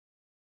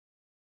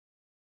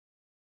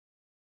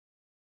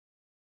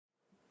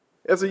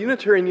As a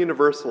Unitarian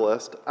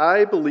Universalist,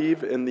 I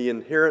believe in the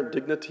inherent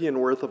dignity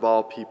and worth of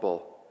all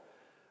people.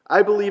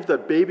 I believe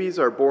that babies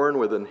are born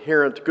with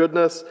inherent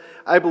goodness.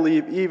 I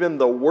believe even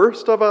the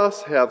worst of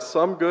us have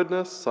some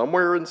goodness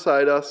somewhere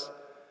inside us.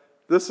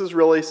 This is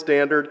really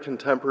standard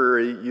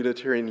contemporary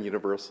Unitarian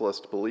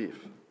Universalist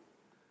belief.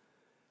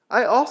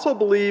 I also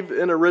believe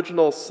in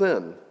original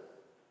sin.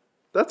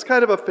 That's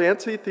kind of a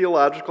fancy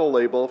theological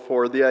label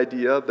for the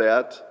idea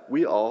that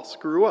we all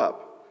screw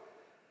up.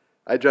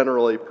 I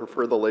generally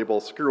prefer the label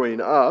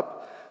screwing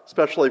up,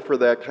 especially for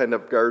that kind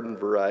of garden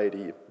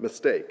variety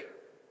mistake.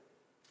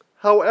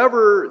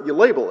 However you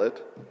label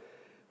it,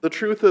 the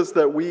truth is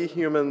that we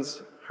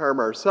humans harm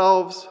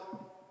ourselves,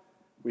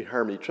 we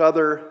harm each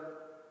other,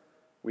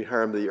 we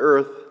harm the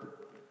earth,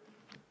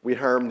 we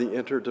harm the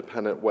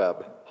interdependent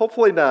web.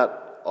 Hopefully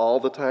not all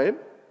the time,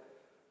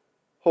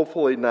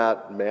 hopefully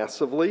not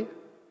massively,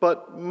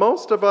 but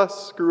most of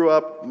us screw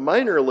up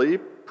minorly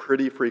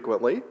pretty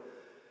frequently,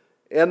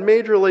 and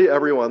majorly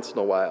every once in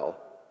a while.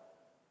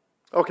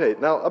 Okay,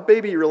 now a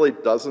baby really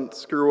doesn't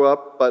screw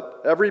up,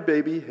 but every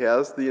baby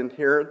has the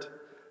inherent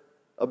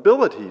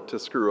ability to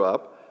screw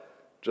up,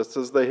 just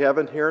as they have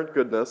inherent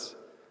goodness,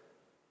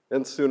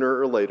 and sooner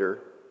or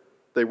later,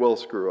 they will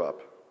screw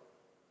up.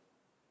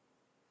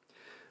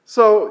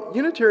 So,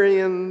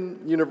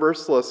 Unitarian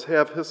Universalists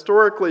have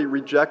historically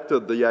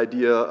rejected the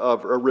idea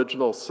of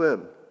original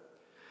sin.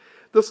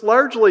 This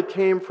largely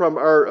came from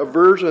our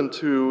aversion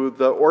to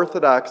the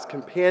Orthodox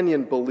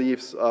companion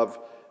beliefs of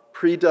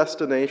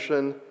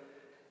predestination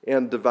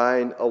and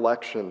divine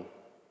election.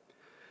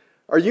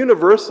 Our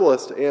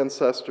Universalist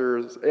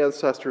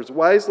ancestors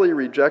wisely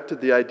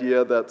rejected the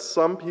idea that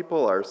some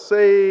people are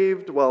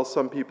saved while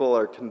some people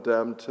are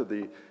condemned to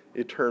the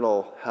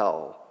eternal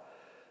hell.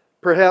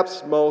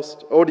 Perhaps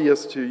most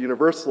odious to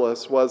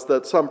Universalists was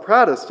that some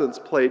Protestants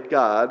played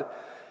God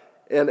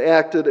and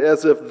acted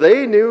as if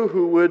they knew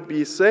who would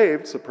be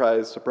saved,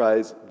 surprise,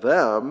 surprise,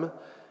 them,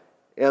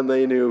 and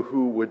they knew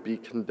who would be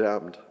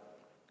condemned.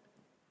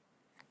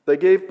 They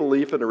gave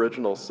belief in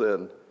original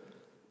sin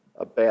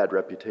a bad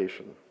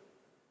reputation.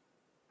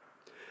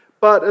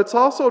 But it's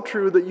also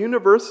true that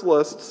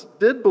Universalists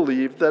did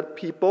believe that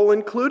people,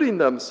 including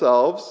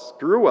themselves,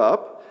 grew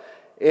up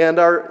and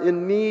are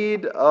in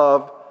need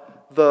of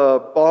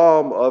the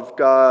balm of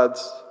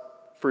God's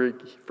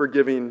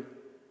forgiving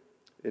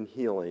and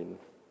healing.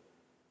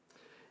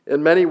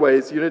 In many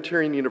ways,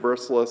 Unitarian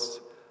Universalists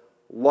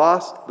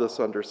lost this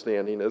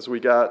understanding as we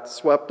got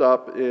swept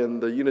up in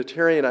the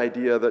Unitarian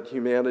idea that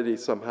humanity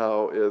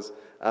somehow is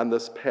on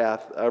this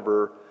path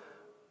ever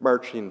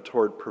marching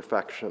toward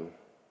perfection.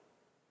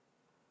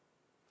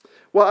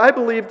 Well, I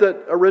believe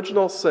that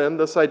original sin,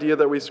 this idea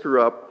that we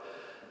screw up,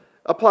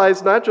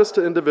 applies not just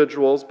to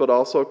individuals, but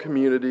also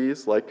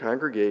communities like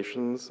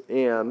congregations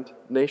and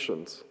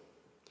nations.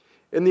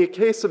 In the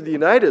case of the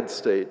United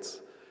States,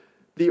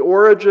 the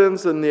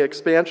origins and the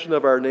expansion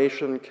of our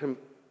nation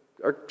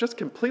are just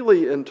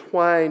completely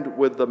entwined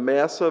with the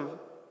massive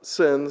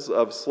sins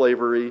of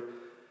slavery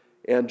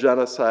and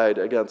genocide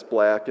against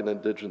black and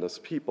indigenous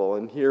people.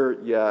 And here,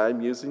 yeah,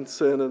 I'm using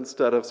sin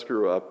instead of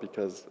screw up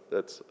because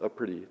that's a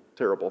pretty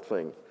terrible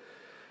thing.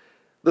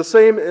 The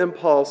same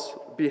impulse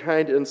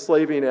behind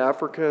enslaving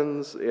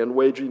Africans and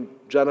waging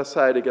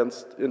genocide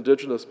against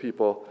indigenous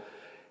people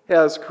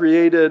has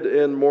created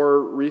in more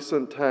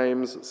recent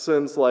times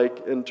sins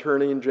like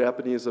interning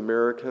Japanese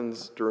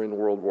Americans during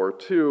World War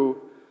II,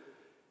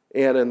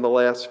 and in the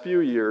last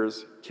few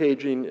years,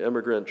 caging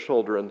immigrant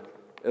children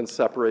and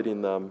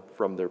separating them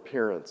from their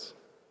parents.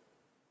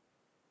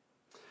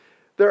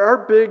 There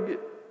are big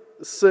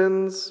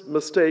sins,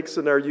 mistakes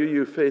in our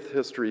UU faith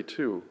history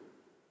too.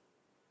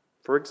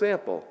 For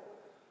example,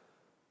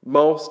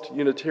 most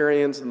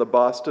Unitarians in the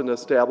Boston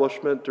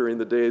establishment during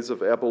the days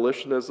of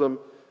abolitionism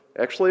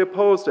actually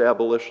opposed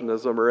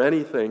abolitionism or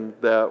anything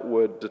that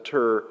would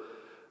deter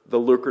the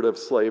lucrative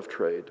slave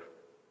trade.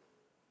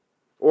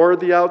 Or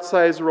the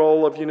outsized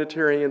role of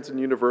Unitarians and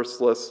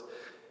Universalists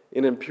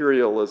in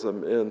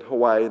imperialism in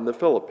Hawaii and the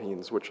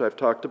Philippines, which I've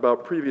talked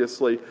about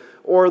previously,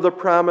 or the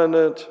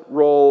prominent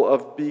role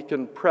of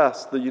Beacon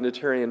Press, the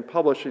Unitarian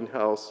publishing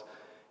house,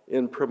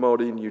 in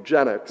promoting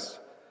eugenics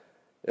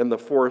and the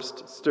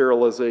forced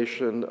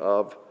sterilization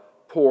of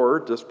poor,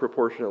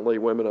 disproportionately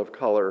women of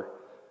color,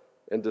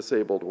 and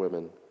disabled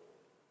women.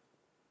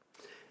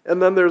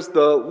 And then there's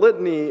the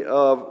litany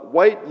of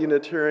white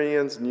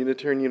Unitarians and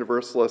Unitarian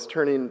Universalists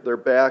turning their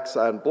backs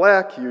on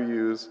black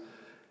UUs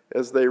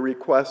as they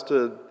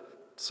requested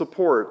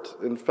support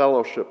and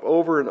fellowship.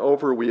 Over and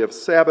over, we have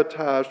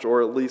sabotaged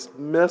or at least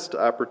missed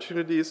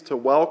opportunities to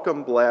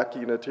welcome black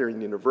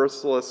Unitarian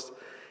Universalists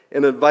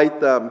and invite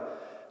them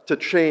to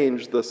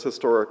change this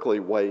historically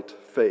white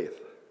faith.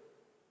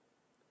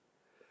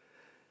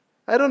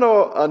 I don't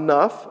know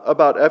enough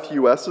about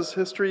FUS's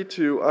history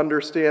to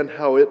understand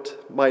how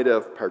it might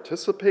have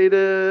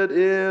participated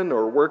in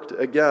or worked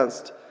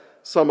against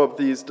some of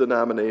these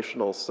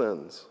denominational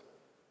sins.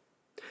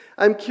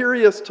 I'm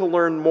curious to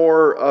learn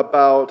more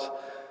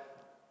about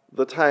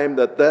the time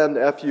that then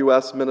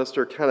FUS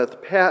Minister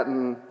Kenneth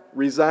Patton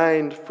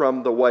resigned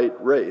from the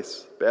white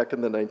race back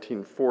in the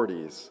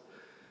 1940s.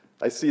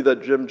 I see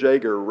that Jim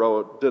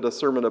Jagger did a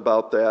sermon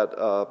about that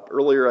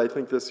earlier, I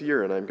think, this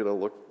year, and I'm going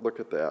to look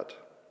at that.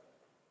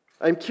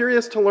 I'm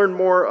curious to learn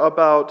more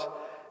about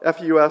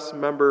FUS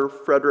member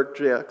Frederick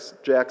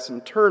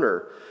Jackson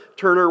Turner.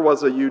 Turner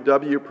was a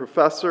UW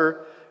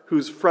professor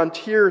whose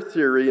frontier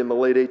theory in the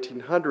late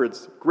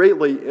 1800s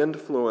greatly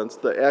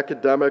influenced the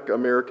academic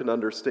American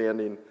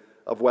understanding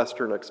of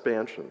Western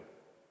expansion.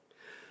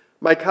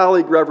 My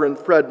colleague, Reverend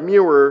Fred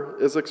Muir,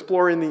 is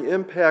exploring the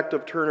impact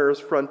of Turner's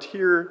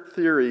frontier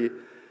theory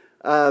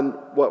on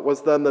what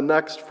was then the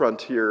next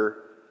frontier,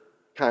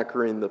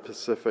 conquering the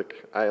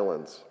Pacific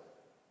Islands.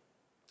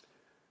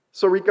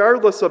 So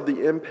regardless of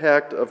the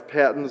impact of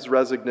Patton's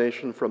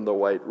resignation from the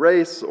white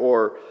race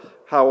or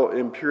how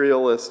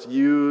imperialists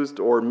used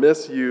or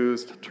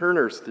misused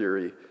Turner's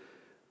theory,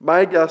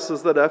 my guess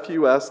is that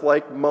FUS,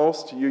 like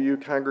most UU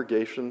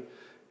congregation,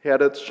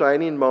 had its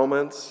shining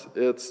moments,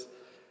 its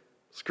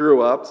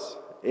screw-ups,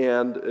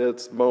 and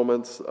its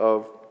moments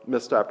of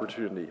missed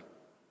opportunity.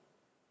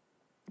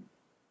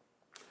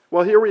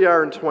 Well, here we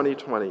are in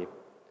 2020.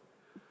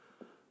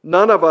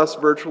 None of us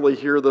virtually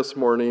here this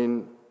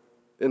morning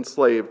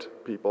enslaved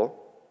people.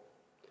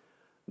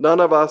 None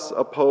of us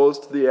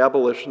opposed the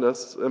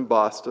abolitionists in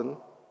Boston.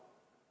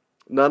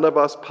 None of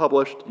us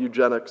published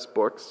eugenics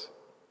books.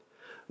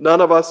 None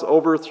of us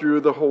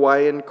overthrew the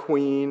Hawaiian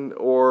Queen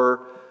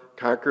or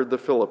conquered the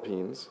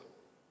Philippines.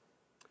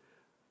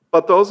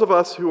 But those of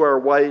us who are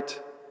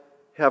white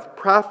have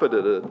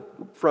profited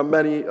from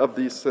many of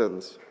these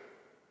sins.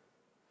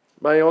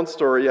 My own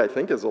story, I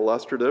think, is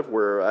illustrative,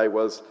 where I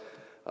was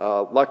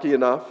lucky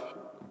enough,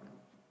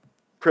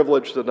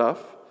 privileged enough,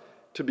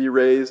 to be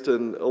raised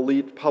in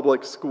elite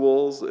public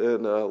schools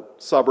in a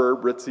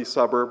suburb, ritzy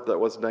suburb, that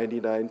was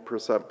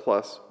 99%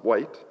 plus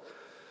white.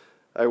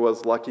 I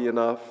was lucky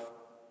enough,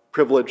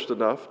 privileged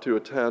enough, to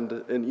attend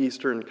an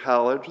Eastern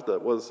college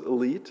that was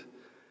elite,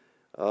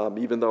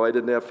 even though I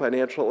didn't have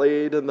financial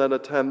aid, and then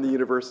attend the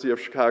University of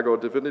Chicago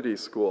Divinity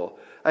School.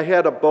 I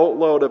had a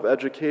boatload of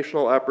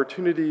educational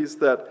opportunities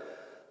that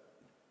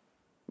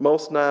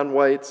most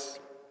non-whites,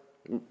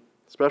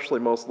 especially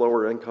most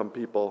lower-income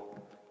people,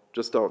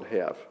 just don't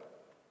have.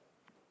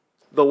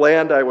 The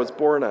land I was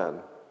born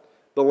on,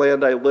 the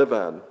land I live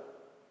on,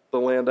 the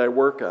land I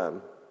work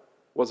on,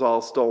 was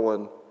all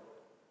stolen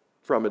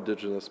from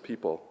indigenous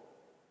people.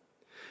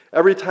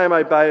 Every time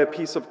I buy a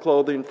piece of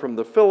clothing from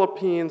the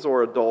Philippines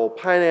or a Dole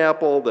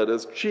pineapple that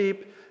is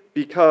cheap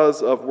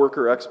because of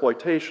worker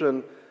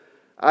exploitation,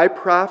 I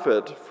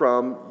profit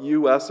from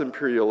U.S.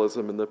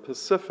 imperialism in the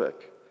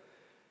Pacific.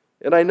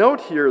 And I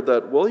note here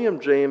that William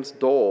James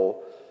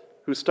Dole,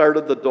 who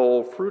started the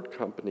Dole Fruit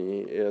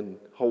Company in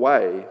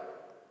Hawaii,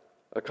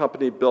 a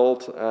company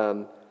built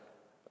on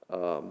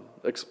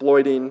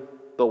exploiting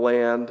the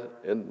land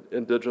and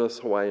indigenous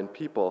Hawaiian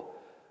people,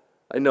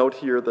 I note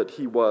here that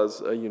he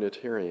was a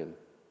Unitarian.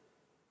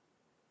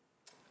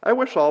 I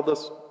wish all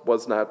this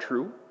was not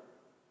true,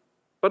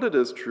 but it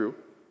is true.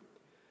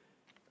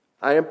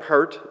 I am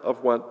part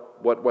of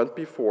what went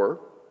before,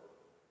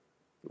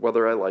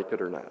 whether I like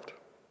it or not.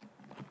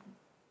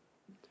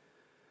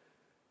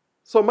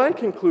 So my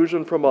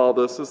conclusion from all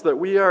this is that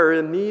we are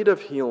in need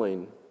of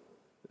healing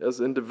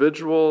as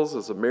individuals,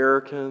 as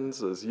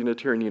Americans, as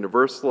Unitarian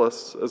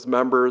Universalists, as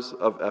members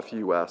of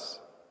FUS.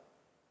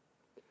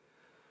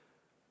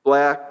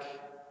 Black,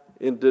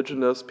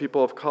 indigenous,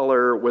 people of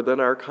color within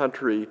our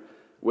country,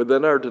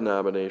 within our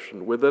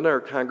denomination, within our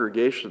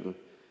congregation,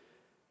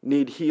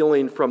 need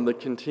healing from the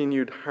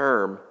continued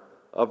harm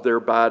of their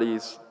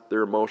bodies,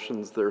 their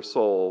emotions, their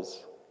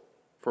souls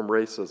from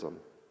racism.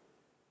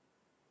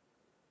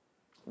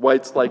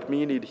 Whites like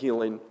me need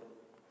healing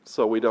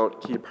so we don't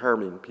keep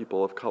harming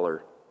people of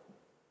color.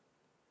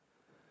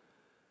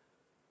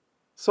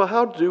 So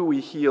how do we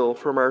heal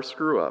from our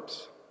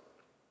screw-ups?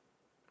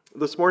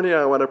 This morning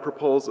I want to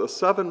propose a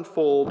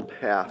sevenfold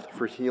path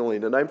for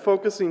healing, and I'm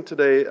focusing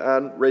today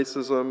on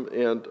racism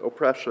and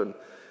oppression.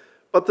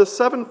 But the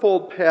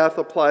sevenfold path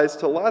applies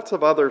to lots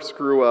of other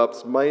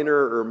screw-ups,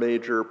 minor or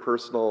major,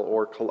 personal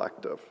or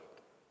collective.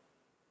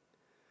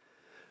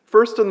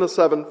 First in the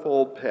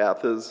sevenfold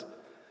path is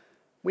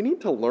we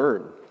need to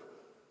learn.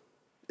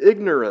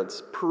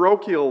 Ignorance,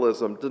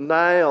 parochialism,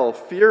 denial,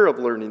 fear of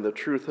learning the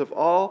truth have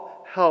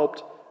all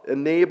helped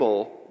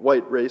enable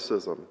white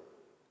racism.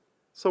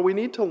 So we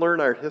need to learn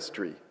our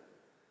history.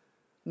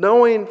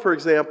 Knowing, for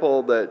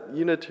example, that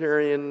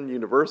Unitarian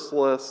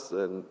Universalists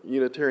and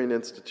Unitarian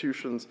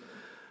institutions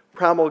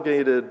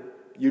promulgated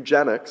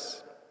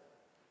eugenics,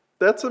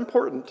 that's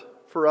important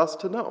for us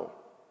to know.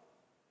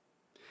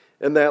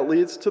 And that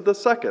leads to the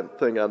second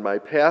thing on my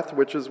path,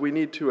 which is we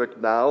need to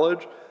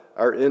acknowledge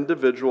our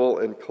individual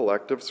and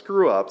collective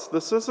screw-ups.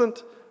 This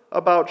isn't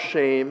about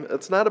shame.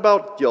 It's not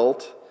about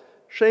guilt.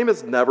 Shame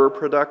is never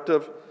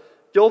productive.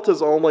 Guilt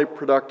is only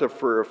productive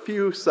for a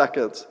few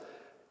seconds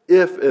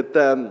if it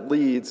then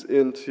leads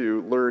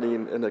into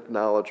learning and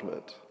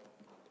acknowledgement.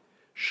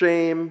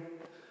 Shame,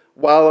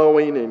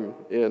 Wallowing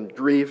in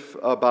grief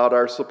about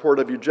our support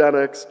of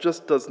eugenics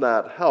just does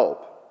not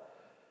help.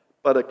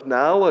 But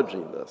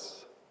acknowledging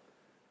this,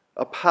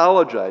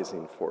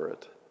 apologizing for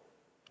it,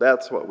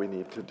 that's what we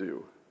need to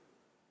do.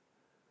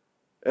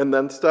 And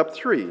then step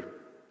 3,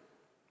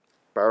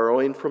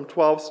 borrowing from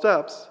 12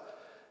 steps,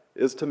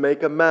 is to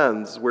make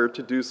amends where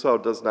to do so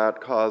does not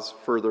cause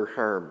further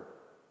harm.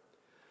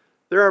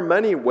 There are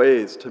many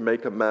ways to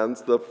make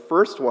amends. The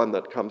first one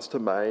that comes to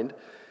mind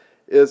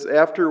is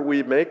after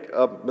we make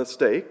a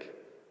mistake,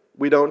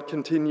 we don't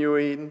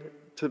continue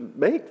to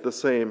make the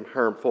same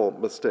harmful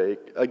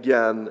mistake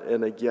again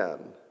and again.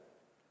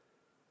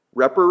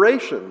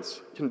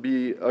 Reparations can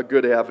be a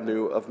good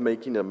avenue of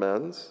making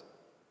amends.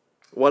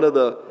 One of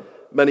the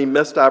many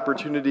missed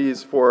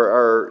opportunities for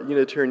our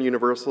Unitarian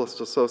Universalist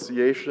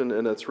Association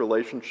in its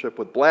relationship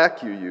with black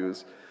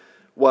UUs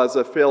was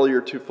a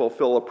failure to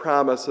fulfill a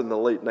promise in the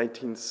late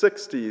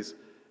 1960s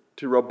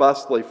to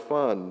robustly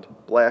fund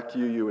black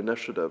UU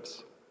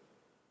initiatives.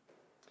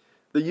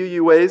 The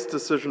UUA's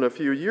decision a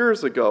few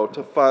years ago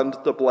to fund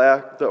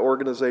the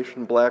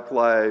organization Black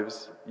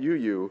Lives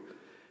UU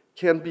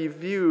can be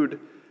viewed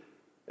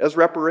as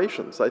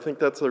reparations. I think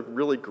that's a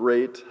really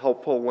great,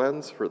 helpful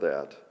lens for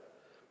that.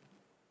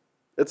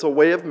 It's a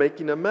way of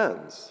making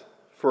amends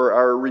for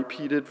our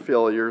repeated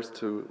failures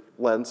to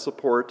lend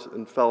support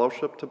and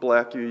fellowship to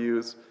black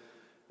UUs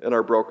and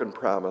our broken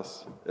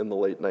promise in the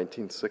late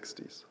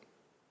 1960s.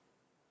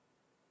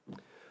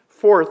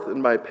 Fourth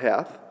in my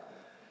path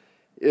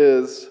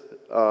is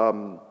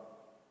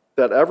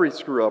that every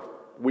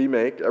screw-up we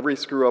make, every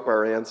screw-up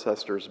our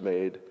ancestors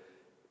made,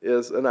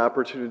 is an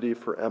opportunity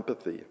for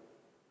empathy.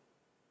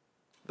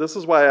 This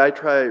is why I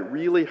try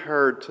really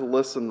hard to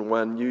listen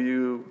when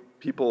UU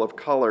people of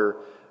color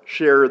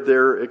share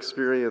their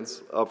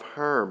experience of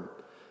harm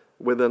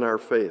within our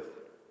faith.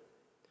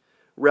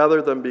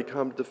 Rather than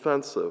become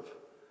defensive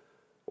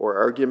or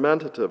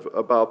argumentative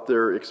about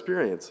their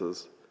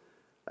experiences,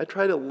 I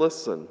try to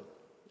listen.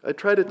 I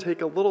try to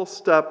take a little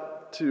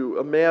step to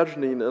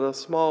imagining in a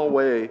small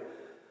way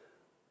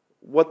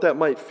what that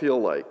might feel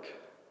like.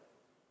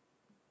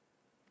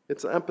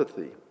 It's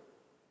empathy.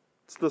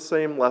 It's the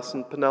same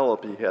lesson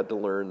Penelope had to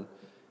learn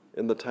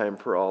in the Time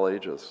for All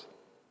Ages.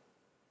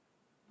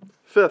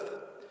 Fifth,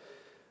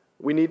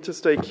 we need to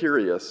stay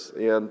curious,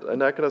 and I'm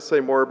not going to say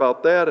more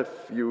about that. If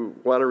you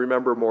want to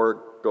remember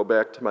more, go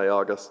back to my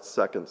August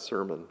 2nd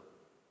sermon.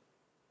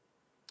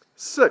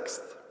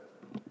 Sixth,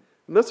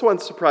 and this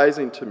one's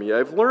surprising to me.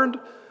 I've learned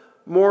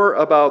more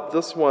about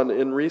this one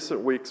in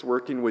recent weeks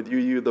working with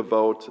UU the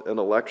Vote and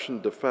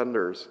election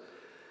defenders.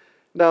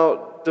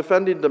 Now,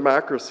 defending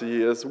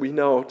democracy, as we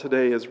know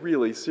today, is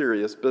really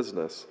serious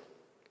business.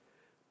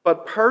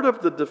 But part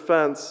of the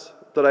defense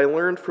that I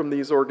learned from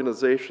these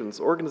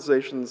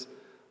organizations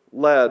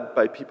led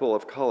by people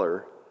of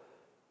color,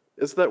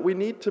 is that we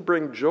need to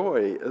bring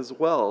joy as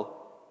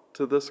well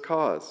to this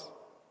cause.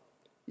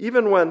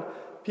 Even when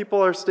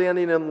people are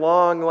standing in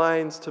long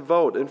lines to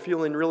vote and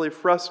feeling really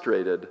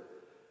frustrated,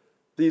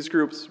 these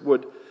groups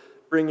would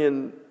bring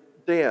in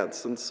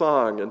dance and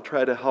song and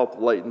try to help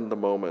lighten the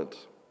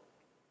moment.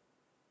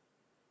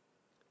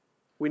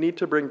 We need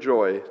to bring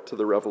joy to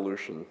the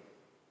revolution.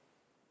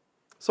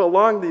 So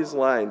along these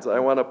lines, I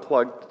want to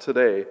plug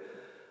today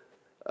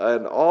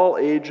an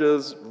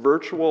all-ages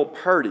virtual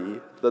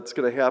party that's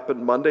going to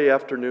happen Monday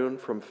afternoon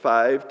from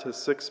 5 to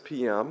 6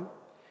 p.m.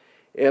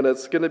 And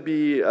it's going to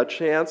be a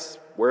chance,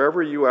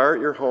 wherever you are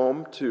at your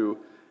home, to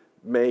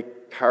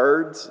make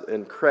cards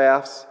and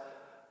crafts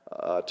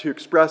to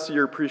express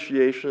your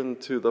appreciation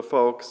to the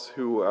folks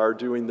who are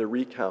doing the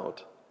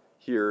recount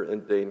here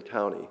in Dane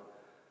County.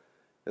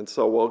 And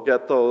so we'll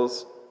get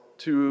those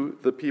to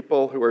the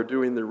people who are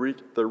doing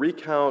the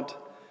recount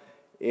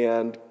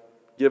and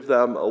give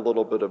them a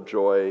little bit of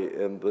joy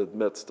in the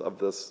midst of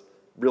this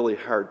really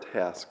hard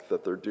task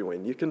that they're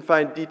doing. You can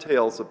find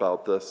details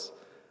about this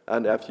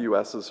on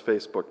FUS's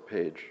Facebook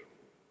page.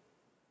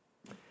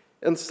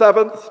 And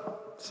seventh,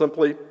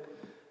 simply,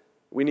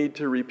 we need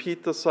to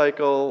repeat the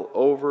cycle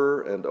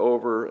over and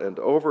over and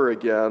over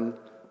again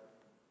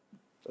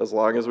as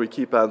long as we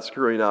keep on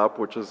screwing up,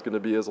 which is going to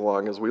be as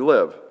long as we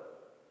live.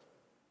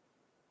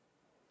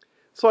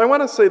 So I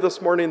want to say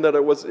this morning that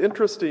it was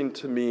interesting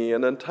to me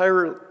and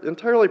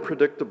entirely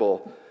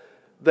predictable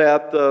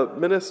that the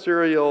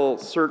ministerial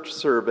search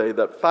survey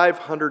that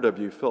 500 of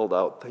you filled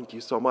out, thank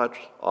you so much,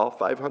 all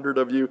 500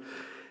 of you,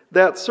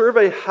 that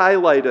survey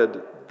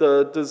highlighted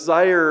the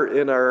desire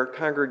in our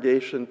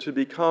congregation to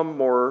become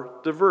more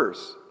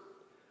diverse.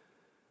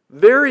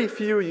 Very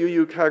few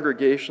UU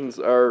congregations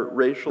are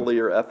racially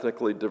or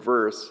ethnically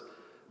diverse,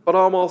 but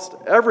almost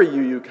every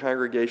UU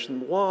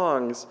congregation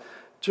longs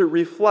to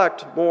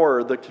reflect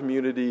more the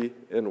community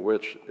in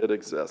which it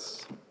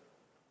exists.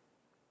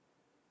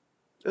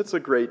 It's a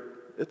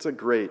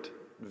great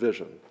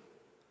vision.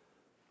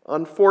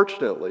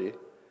 Unfortunately,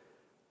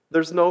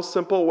 there's no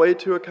simple way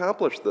to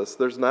accomplish this.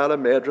 There's not a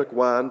magic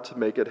wand to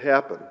make it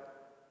happen.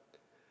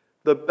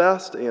 The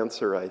best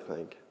answer, I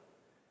think,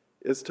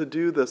 is to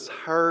do this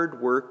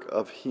hard work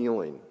of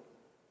healing.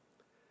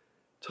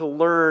 to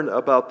learn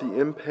about the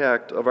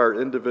impact of our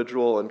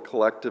individual and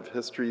collective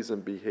histories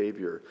and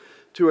behavior,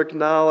 to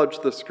acknowledge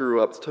the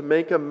screw-ups, to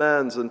make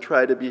amends and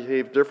try to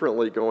behave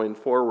differently going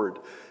forward,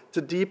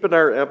 to deepen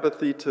our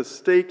empathy, to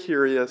stay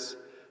curious,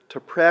 to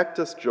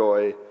practice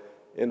joy,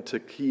 and to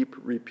keep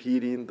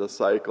repeating the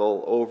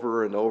cycle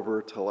over and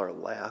over till our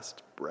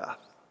last breath.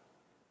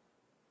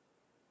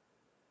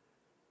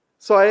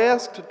 So I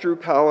asked Drew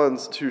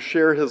Collins to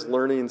share his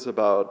learnings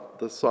about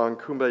the song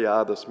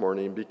Kumbaya this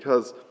morning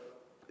because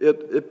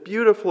it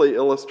beautifully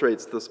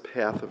illustrates this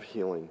path of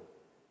healing.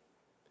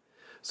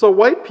 So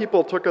white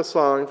people took a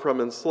song from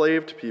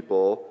enslaved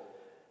people,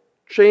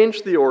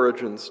 changed the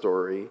origin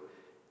story,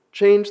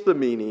 changed the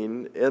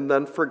meaning, and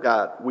then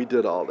forgot we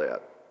did all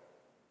that.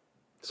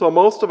 So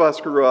most of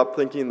us grew up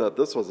thinking that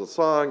this was a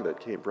song that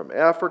came from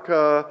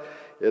Africa.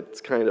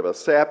 It's kind of a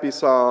sappy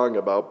song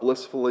about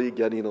blissfully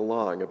getting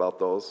along, about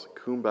those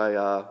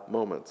kumbaya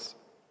moments.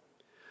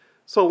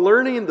 So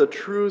learning the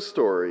true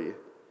story,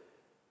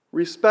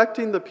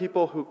 respecting the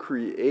people who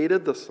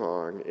created the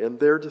song and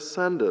their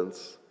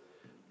descendants,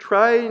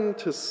 trying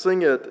to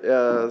sing it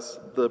as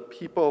the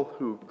people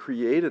who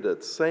created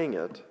it sang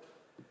it,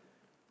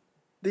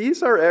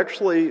 these are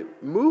actually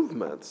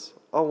movements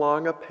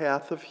along a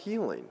path of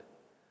healing.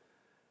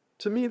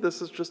 To me,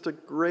 this is just a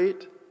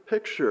great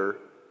picture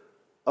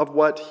of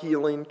what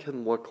healing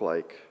can look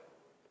like.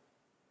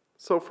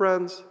 So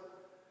friends,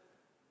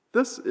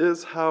 this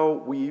is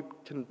how we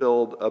can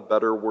build a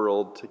better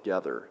world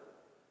together.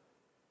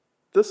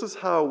 This is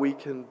how we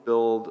can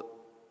build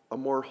a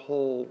more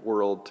whole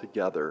world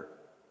together.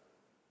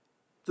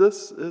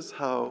 This is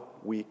how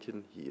we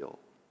can heal.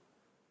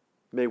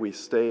 May we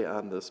stay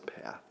on this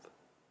path.